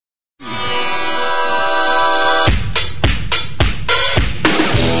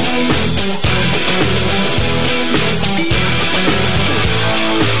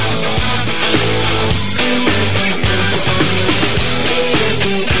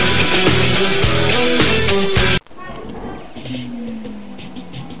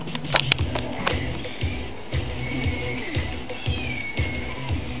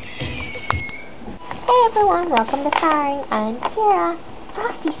starring. I'm Kira.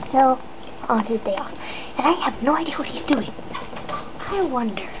 Frosty's still on his day off, and I have no idea what he's doing. I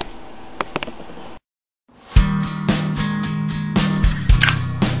wonder.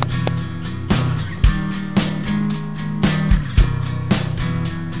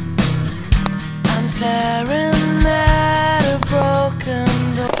 I'm staring at a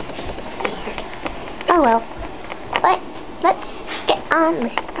broken door. Oh well. But let's get on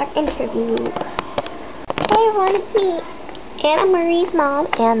with our interview. Hey everyone, it's me, Anna Marie's mom,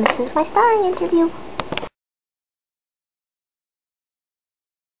 and this is my starring interview.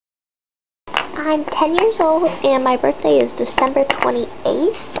 I'm 10 years old, and my birthday is December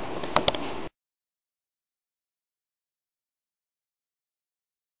 28th.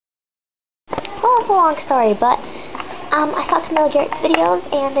 Well, it's a long story, but I saw some of Jarrett's videos,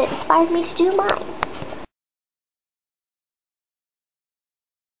 and it inspired me to do mine.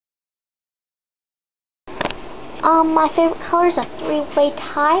 My favorite color is a three-way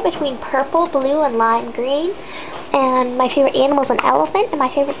tie between purple, blue, and lime green. And my favorite animal is an elephant, and my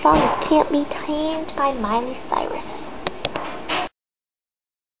favorite song is Can't Be Tamed by Miley Cyrus.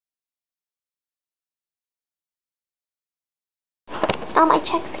 I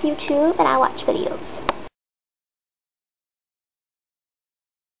check YouTube and I watch videos.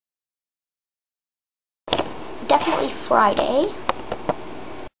 Definitely Friday.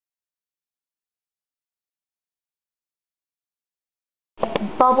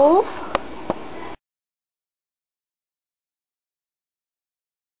 Bubbles.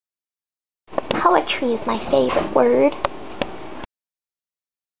 Poetry is my favorite word.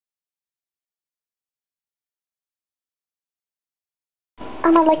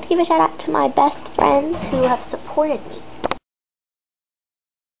 I'd like to give a shout out to my best friends who have supported me.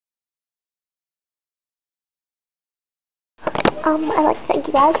 I'd like to thank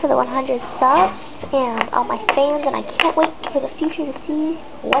you guys for the 100 subs and all my fans, and I can't wait for the future to see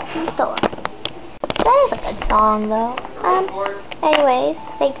what's in store. That is a good song though. Anyways,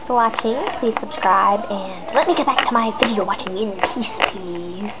 thanks for watching. Please subscribe, and let me get back to my video watching in peace,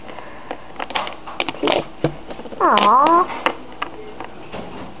 please. Please. Aww.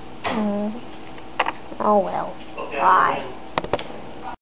 Oh well. Bye.